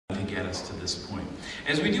get us to this point.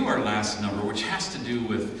 As we do our last number, which has to do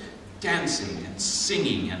with dancing and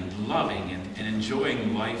singing and loving and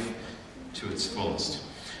enjoying life to its fullest,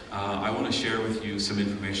 I want to share with you some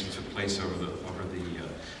information that took place over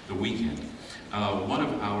the weekend. One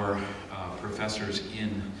of our professors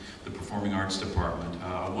in the Performing Arts Department,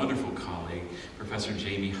 a wonderful colleague, Professor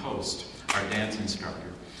Jayme, our dance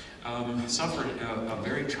instructor, suffered a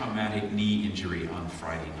very traumatic knee injury on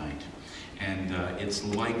Friday night. And it's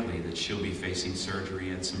likely that she'll be facing surgery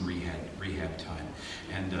and some rehab time.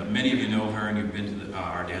 And many of you know her, and you've been to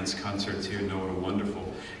our dance concerts here, know what a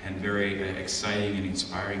wonderful and very exciting and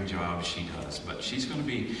inspiring job she does. But she's going to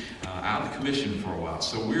be out of commission for a while.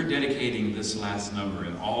 So we're dedicating this last number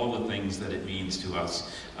and all the things that it means to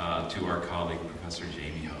us, to our colleague, Professor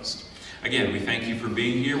Jayme Host. Again, we thank you for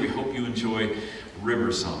being here. We hope you enjoy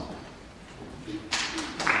Riversong.